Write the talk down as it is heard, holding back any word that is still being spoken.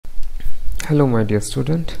Hello my dear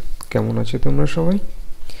student, কেমন আছো তোমরা সবাই?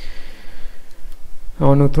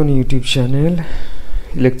 আমার নতুন ইউটিউব চ্যানেল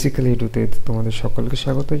ইলেকট্রিক্যালেডুতে তোমাদের সকলকে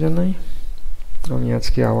স্বাগত জানাই। আমি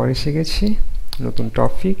আজকে আবার এসে গেছি নতুন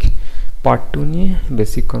টপিক পার্ট 2 নিয়ে,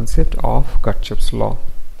 basic concept of কারচফস law.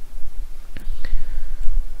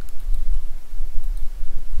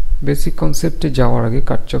 Basic কনসেপ্টে যাওয়ার আগে,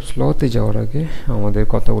 কারচফস লতে যাওয়ার আগে আমাদের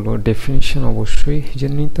কতগুলো ডেফিনিশন অবশ্যই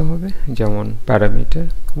জেনে নিতে হবে। যেমন প্যারামিটার,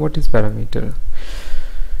 হোয়াট ইজ প্যারামিটার?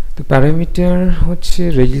 তো প্যারামিটার হচ্ছে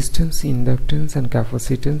রেজিস্ট্যান্স, ইন্ডাকটেন্স অ্যান্ড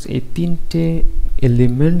ক্যাপাসিটেন্স, এই তিনটে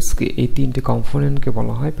এলিমেন্টসকে, এই তিনটে কম্পোনেন্টকে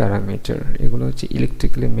বলা হয় প্যারামিটার। এগুলো হচ্ছে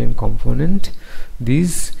electrically main component.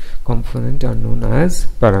 This component are known as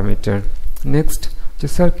parameter. Next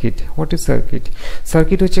circuit. What is circuit?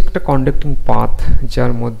 Circuit হচ্ছে একটা কন্ডাক্টিং পাথ,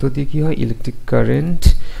 যার মধ্য দিয়ে কি হয়, ইলেকট্রিক কারেন্ট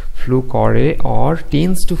ফ্লো করে অর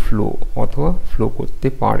টেন্ডস টু ফ্লো, অথবা ফ্লো করতে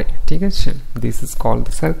পারে। ঠিক আছে, this is called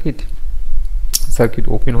the circuit. Circuit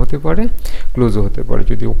open হতে পারে, ক্লোজও হতে পারে।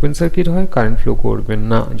 যদি ওপেন সার্কিট হয় কারেন্ট ফ্লো করবে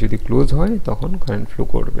না, যদি ক্লোজ হয় তখন কারেন্ট ফ্লো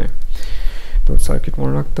করবে। তো সার্কিট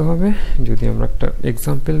মনে রাখতে হবে। যদি আমরা একটা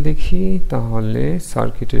এক্সাম্পল দেখি, তাহলে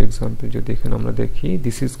সার্কিটের এক্সাম্পল যদি এখানে আমরা দেখি,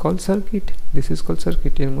 this is called circuit. This is called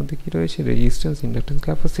circuit. এর মধ্যে কি রয়েছে? Resistance, inductance,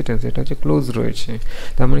 capacitance. এটা হচ্ছে ক্লোজ রয়েছে,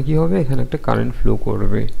 তার মানে কি হবে, এখানে একটা কারেন্ট ফ্লো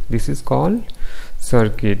করবে। This is called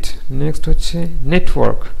circuit. Next হচ্ছে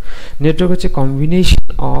নেটওয়ার্ক। নেটওয়ার্ক হচ্ছে combination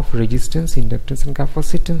of resistance, inductance and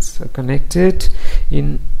capacitance connected in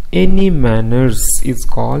any manners is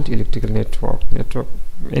called electrical network.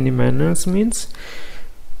 Any manners means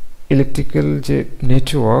electrical যে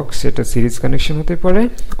নেটওয়ার্ক, সেটা সিরিজ কানেকশন হতে পারে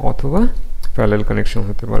অথবা প্যারালাল কানেকশন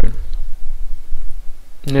হতে পারে।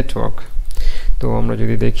 নেটওয়ার্ক, তো আমরা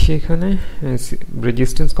যদি দেখি এখানে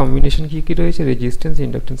রেজিস্ট্যান্স কম্বিনেশন কি কি রয়েছে, রেজিস্ট্যান্স,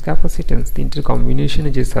 ইন্ডাকটেন্স, ক্যাপাসিটেন্স, তিনটের কম্বিনেশনে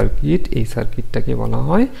যে সার্কিট, এই সার্কিটটাকে বলা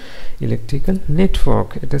হয় ইলেকট্রিক্যাল নেটওয়ার্ক।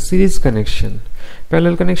 এটা সিরিজ কানেকশন।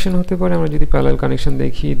 প্যারালাল কানেকশন হতে পারে। আমরা যদি প্যারালাল কানেকশন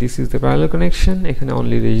দেখি, this is the parallel connection. এখানে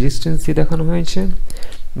অনলি রেজিস্ট্যান্সই দেখানো হয়েছে।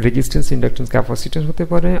 রেজিস্ট্যান্স, ইন্ডাকটেন্স, ক্যাপাসিটেন্স হতে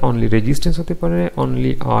পারে, অনলি রেজিস্ট্যান্স হতে পারে,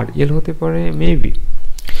 অনলি আর এল হতে পারে, মেবি।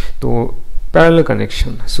 তো parallel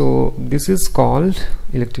connection, so this is called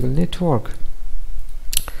electrical network.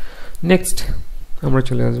 Next আমরা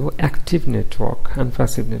চলে আসবো active network and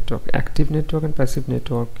passive network. Active network and passive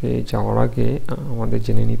নেটওয়ার্কে যাওয়ার আগে আমাদের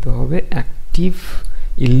জেনে নিতে হবে অ্যাক্টিভ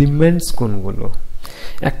এলিমেন্টস কোনগুলো।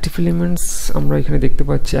 অ্যাক্টিভ এলিমেন্টস আমরা এখানে দেখতে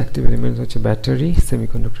পাচ্ছি। অ্যাক্টিভ এলিমেন্টস হচ্ছে battery,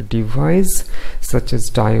 semiconductor device such as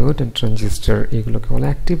diode and transistor, এগুলোকে বলা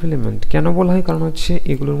অ্যাক্টিভ এলিমেন্ট। কেন বলা হয়? কারণ হচ্ছে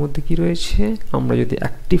এগুলোর মধ্যে কি রয়েছে, আমরা যদি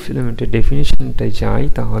অ্যাক্টিভ এলিমেন্টের ডেফিনিশনটাই যাই,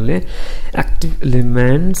 তাহলে active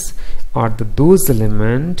elements R those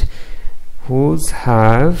element whose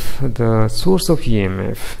have the source of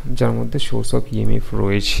EMF, যার মধ্যে সোর্স অফ ইএমএফ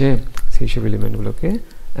রয়েছে, সেই সব এলিমেন্টগুলোকে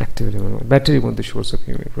অ্যাক্টিভ এলিমেন্ট। ব্যাটারির মধ্যে সোর্স অফ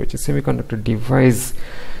ইএমএফ রয়েছে, সেমিকন্ডাক্টর ডিভাইস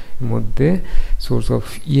মধ্যে সোর্স অফ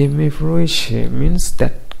ইএমএফ রয়েছে, means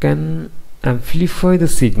that can amplify the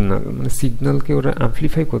signal, মানে সিগন্যালকে ওরা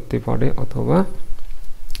অ্যাম্পলিফাই করতে পারে অথবা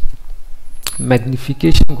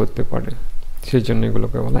ম্যাগনিফিকেশন করতে পারে, সেই জন্য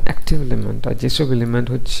এগুলোকে বলা অ্যাক্টিভ এলিমেন্ট। আর যেসব এলিমেন্ট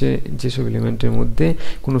হচ্ছে, যেসব এলিমেন্টের মধ্যে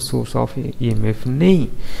কোনো সোর্স অফ ইএমএফ নেই,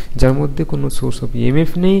 যার মধ্যে কোনো সোর্স অফ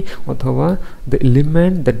ইএমএফ নেই, অথবা the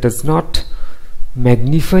element that does not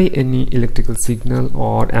magnify any electrical signal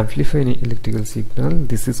or amplify any electrical signal,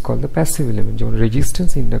 this is called the passive element. যেমন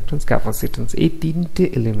রেজিস্ট্যান্স, ইন্ডাকটেন্স, ক্যাপাসিটেন্স, এই তিনটে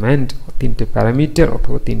এলিমেন্ট, তিনটে প্যারামিটার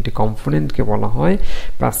অথবা তিনটে কম্পোনেন্টকে বলা হয়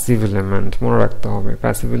প্যাসিভ এলিমেন্ট। মনে রাখতে হবে,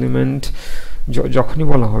 প্যাসিভ এলিমেন্ট যখনই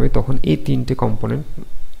বলা হবে তখন এই তিনটে কম্পোনেন্ট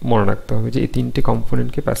মনে রাখতে হবে যে এই তিনটে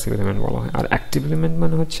কম্পোনেন্টকে প্যাসিভ এলিমেন্ট বলা হয়। আর অ্যাক্টিভ এলিমেন্ট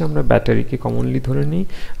মানে হচ্ছে, আমরা ব্যাটারিকে কমনলি ধরে নিই,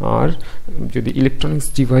 আর যদি ইলেকট্রনিক্স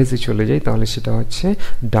ডিভাইসে চলে যাই তাহলে সেটা হচ্ছে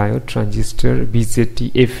ডায়োড, ট্রানজিস্টর, বিজেটি,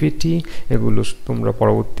 এফএটি। এগুলো তোমরা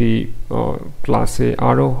পরবর্তী ক্লাসে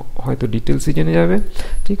আরও হয়তো ডিটেলসে জেনে যাবে।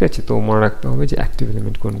 ঠিক আছে, তো মনে রাখতে হবে যে অ্যাক্টিভ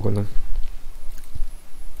এলিমেন্ট কোনগুলো।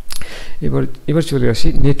 এবার চলে আসি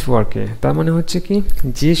নেটওয়ার্কে। তার মানে হচ্ছে কি,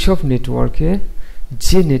 যেসব নেটওয়ার্কে,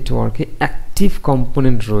 যে নেটওয়ার্কে অ্যাক্টিভ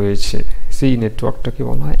কম্পোনেন্ট রয়েছে, সেই নেটওয়ার্কটাকে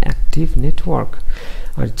বলা হয় অ্যাক্টিভ নেটওয়ার্ক।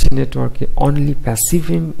 আর যে নেটওয়ার্কে অনলি প্যাসিভ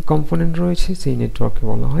কম্পোনেন্ট রয়েছে, সেই নেটওয়ার্ককে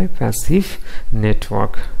বলা হয় প্যাসিভ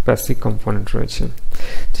নেটওয়ার্ক, প্যাসিভ কম্পোনেন্ট রয়েছে।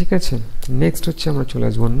 ঠিক আছে, নেক্সট হচ্ছে আমরা চলে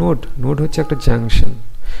আসবো নোড। নোড হচ্ছে একটা জাংশন।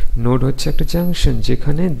 নোড হচ্ছে একটা জাংশন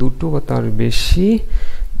যেখানে দুটো বা তার বেশি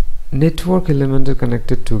নেটওয়ার্ক এলিমেন্টের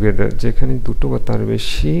কানেক্টেড টুগেদার, যেখানে দুটো বা তার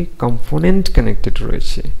বেশি কম্পোনেন্ট কানেক্টেড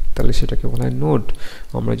রয়েছে, তাহলে সেটাকে বলা হয় নোড।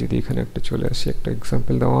 আমরা যদি এখানে একটা চলে আসি, একটা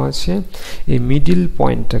এক্সাম্পল দেওয়া আছে, এই মিডিল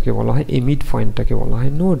পয়েন্টটাকে বলা হয়, এই মিড পয়েন্টটাকে বলা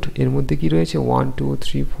হয় নোড। এর মধ্যে কি রয়েছে, 1 2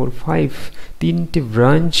 3 4 5, তিনটে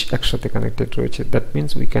ব্রাঞ্চ একসাথে কানেক্টেড রয়েছে। That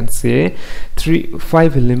means we can say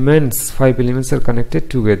 5 elements are connected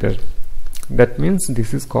together. that means this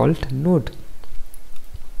is called node.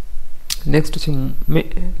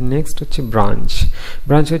 Next হচ্ছে ব্রাঞ্চ।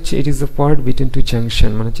 ব্রাঞ্চ হচ্ছে it is the part between two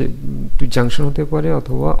junction, মানে হচ্ছে টু জাংশন হতে পারে,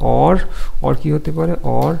 অথবা অর কি হতে পারে,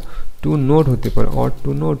 অর টু নোড হতে পারে, অর টু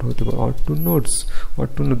নোড হতে পারে, or two nodes, or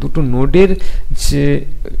two দুটো নোডের যে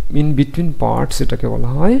ইন বিটুইন পার্ট সেটাকে বলা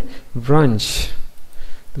হয় ব্রাঞ্চ।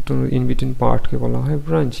 দুটো ইন বিটুইন পার্টকে বলা হয়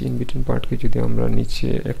ব্রাঞ্চ। ইন বিটুইন পার্টকে যদি আমরা নিচে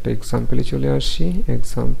একটা এক্সাম্পলে চলে আসি,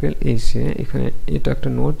 এক্সাম্পল এসে এখানে এটা একটা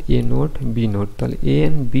নোড, এ নোড, বি নোড, তাহলে এ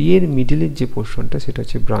এন্ড বি এর মিডলের যে পোর্শনটা সেটা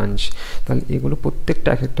হচ্ছে ব্রাঞ্চ। তাহলে এগুলো প্রত্যেকটা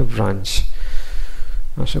এক একটা ব্রাঞ্চ।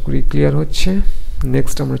 আশা করি ক্লিয়ার হচ্ছে।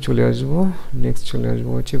 নেক্সট আমরা চলে আসবো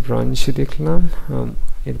হচ্ছে ব্রাঞ্চ দেখলাম।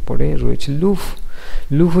 এরপরে রয়েছে লুপ।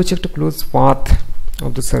 লুপ হচ্ছে একটা close path of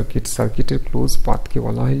the circuit. সার্কিটের ক্লোজ পাথকে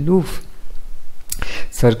বলা হয় লুপ।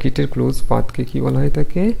 সার্কিটের ক্লোজ পাথকে কি বলা হয়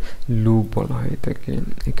থাকে, লুপ বলা হয় থাকে।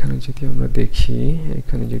 এখানে যদি আমরা দেখি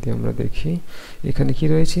এখানে কি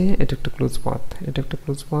রয়েছে, এটা একটা ক্লোজ পাথ, এটা একটা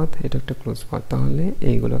ক্লোজ পাথ, এটা একটা ক্লোজ পাথ, তাহলে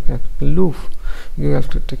এইগুলোকে একটা লুপ,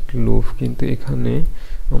 একটা লুপ। কিন্তু এখানে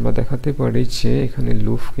আমরা দেখাতে পারি যে এখানে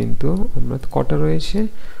লুপ কিন্তু আমরা কটা রয়েছে,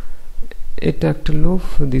 এটা একটা loop,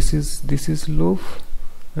 this is loop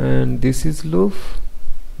and this is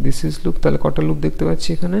loop, তাহলে কটা লুপ দেখতে পাচ্ছি,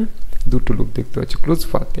 এখানে দুটো লুপ দেখতে পাচ্ছি। ক্লোজ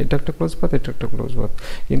পাথ, এটা একটা ক্লোজ পাথ, এটা একটা ক্লোজ পাথ।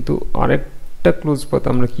 কিন্তু আরেকটা ক্লোজ পাথ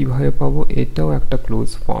আমরা কিভাবে পাবো, এটাও একটা close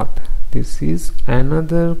path, this is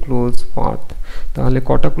another close path. তাহলে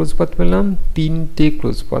কটা ক্লোজ পাথ পেলাম, তিনটে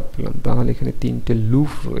ক্লোজ পাথ পেলাম। তাহলে এখানে তিনটে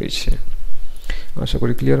লুপ রয়েছে। আশা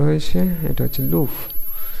করি ক্লিয়ার হয়েছে। এটা হচ্ছে লুপ।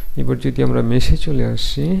 এবার যদি আমরা মেশে চলে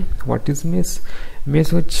আসি, হোয়াট ইজ মেশ? মেশ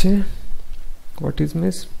হচ্ছে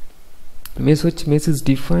mesh is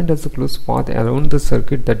defined as a closed path around the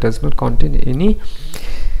circuit that does not contain any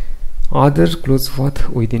other closed path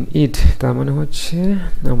within it। তার মানে হচ্ছে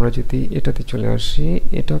আমরা যদি এটাতে চলে আসি,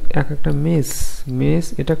 এটা একটা মেশ,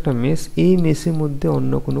 এটা একটা মেশ, এই মেশের মধ্যে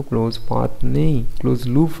অন্য কোনো ক্লোজ পাথ নেই, ক্লোজ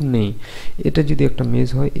লুপ নেই। এটা যদি একটা মেশ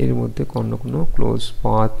হয়, এর মধ্যে অন্য কোনো ক্লোজ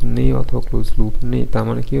পাথ নেই অথবা ক্লোজ লুপ নেই। তার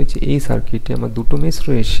মানে কি হচ্ছে, এই সার্কিটে আমার দুটো মেশ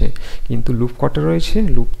রয়েছে, কিন্তু লুপ কটা রয়েছে,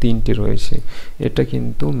 লুপ তিনটে রয়েছে। এটা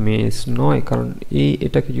কিন্তু মেশ নয়, কারণ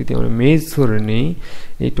এটাকে যদি আমরা মেশ ধরে নেই,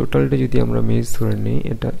 এই টোটালটা যদি আমরা মেশ ধরে নেই,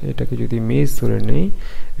 এটাকে যদি মেশ ধরে নেই,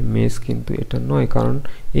 মেশ কিন্তু এটা নয়, কারণ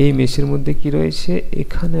এই মেশের মধ্যে কি রয়েছে,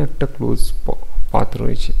 এখানে একটা ক্লোজ পাথ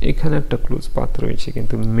রয়েছে, এখানে একটা ক্লোজ পাথ রয়েছে।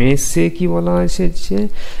 কিন্তু মেশে কি বলা হয়েছে যে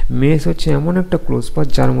মেশ হচ্ছে এমন একটা ক্লোজ পাথ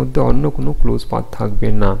যার মধ্যে অন্য কোনো ক্লোজ পাথ থাকবে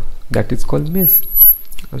না, দ্যাট ইজ কল্ড মেশ।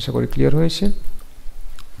 আশা করি ক্লিয়ার হয়েছে।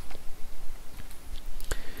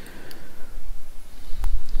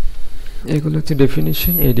 এগুলো হচ্ছে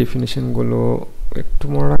ডেফিনিশন। এই ডেফিনিশনগুলো একটু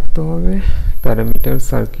মনে রাখতে হবে। Parameter,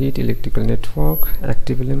 circuit, electrical network,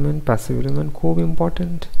 active element, passive element খুব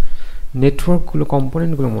ইম্পর্টেন্ট। নেটওয়ার্কগুলো,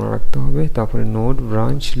 কম্পোনেন্টগুলো মনে রাখতে হবে। তারপরে node,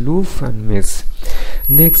 branch, loop and mesh.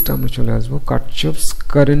 Next আমরা চলে আসবো কারচফস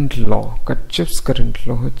কারেন্ট ল। কারচফস কারেন্ট ল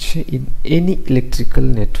হচ্ছে in any electrical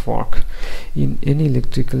network,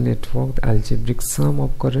 the algebraic sum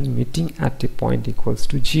of current meeting at a point equals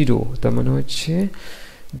to 0। তার মানে হচ্ছে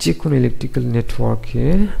যে কোনো ইলেকট্রিক্যাল নেটওয়ার্কে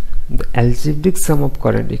the algebraic sum of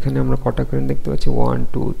current, এখানে আমরা কটা কারেন্ট দেখতে পাচ্ছি, 1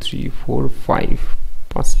 2 3 4 5,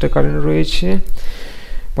 পাঁচটা কারেন্ট রয়েছে।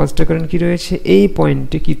 পাঁচটা কারেন্ট কি রয়েছে, এই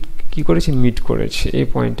পয়েন্টে কি করেছে, মিট করেছে, এই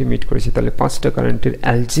পয়েন্টে মিট করেছে। তাহলে পাঁচটা কারেন্টের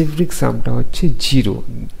অ্যালজেব্রিক সামটা হচ্ছে 0।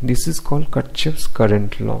 This is called কারচফস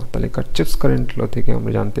current law. তাহলে কারচফস কারেন্ট ল থেকে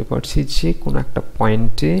আমরা জানতে পারছি যে কোনো একটা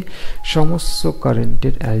পয়েন্টে সমস্ত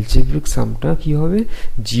কারেন্টের অ্যালজেব্রিক সামটা কি হবে,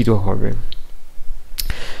 0 হবে।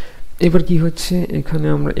 এবার কি হচ্ছে, এখানে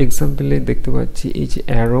আমরা এক্সাম্পলে দেখতে পাচ্ছি এই যে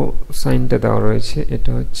অ্যারো সাইনটা দেওয়া রয়েছে,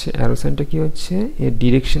 এটা হচ্ছে অ্যারো সাইনটা কি হচ্ছে, এর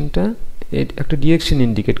ডিরেকশনটা, একটা ডিরেকশন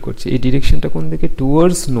ইন্ডিকেট করছে। এই ডিরেকশনটা কোন দিকে,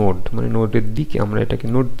 টুয়ার্ডস নোড, মানে নোডের দিকে। আমরা এটাকে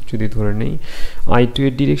নোড যদি ধরে নেই, i2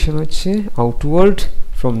 এর ডিরেকশন হচ্ছে আউটওয়ার্ড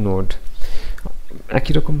ফ্রম নোড।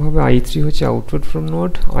 একই রকম ভাবে i3 হচ্ছে আউটওয়ার্ড ফ্রম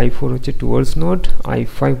নোড, i4 হচ্ছে টুয়ার্ডস নোড,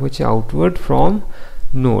 i5 হচ্ছে আউটওয়ার্ড ফ্রম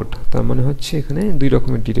নোড। তার মানে হচ্ছে এখানে দুই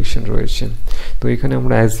রকমের ডিরেকশন রয়েছে। তো এখানে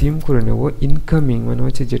আমরা অ্যাজিউম করে নেব ইনকামিং মানে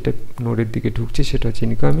হচ্ছে যেটা নোডের দিকে ঢুকছে সেটা হচ্ছে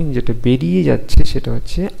ইনকামিং, যেটা বেরিয়ে যাচ্ছে সেটা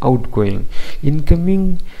হচ্ছে আউটগোয়িং। ইনকামিং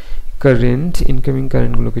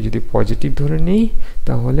কারেন্টগুলোকে যদি পজিটিভ ধরে নেই,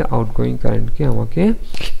 তাহলে আউটগোয়িং কারেন্টকে আমাকে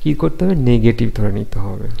কি করতে হবে, নেগেটিভ ধরে নিতে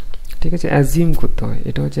হবে। ঠিক আছে, অ্যাজিউম করতে হয়,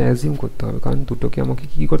 এটা হচ্ছে অ্যাজিউম করতে হবে, কারণ দুটোকে আমাকে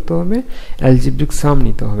কি করতে হবে, অ্যালজেব্রিক সাম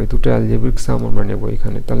নিতে হবে। দুটো অ্যালজেব্রিক সাম আমরা নেব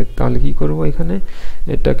এখানে। তাহলে কি করব, এখানে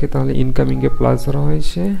এটাকে তাহলে ইনকামিংয়ে প্লাস ধরা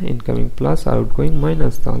হয়েছে, ইনকামিং প্লাস, আউটগোয়িং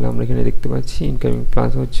মাইনাস। তাহলে আমরা এখানে দেখতে পাচ্ছি ইনকামিং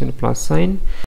প্লাস হচ্ছে প্লাস সাইন,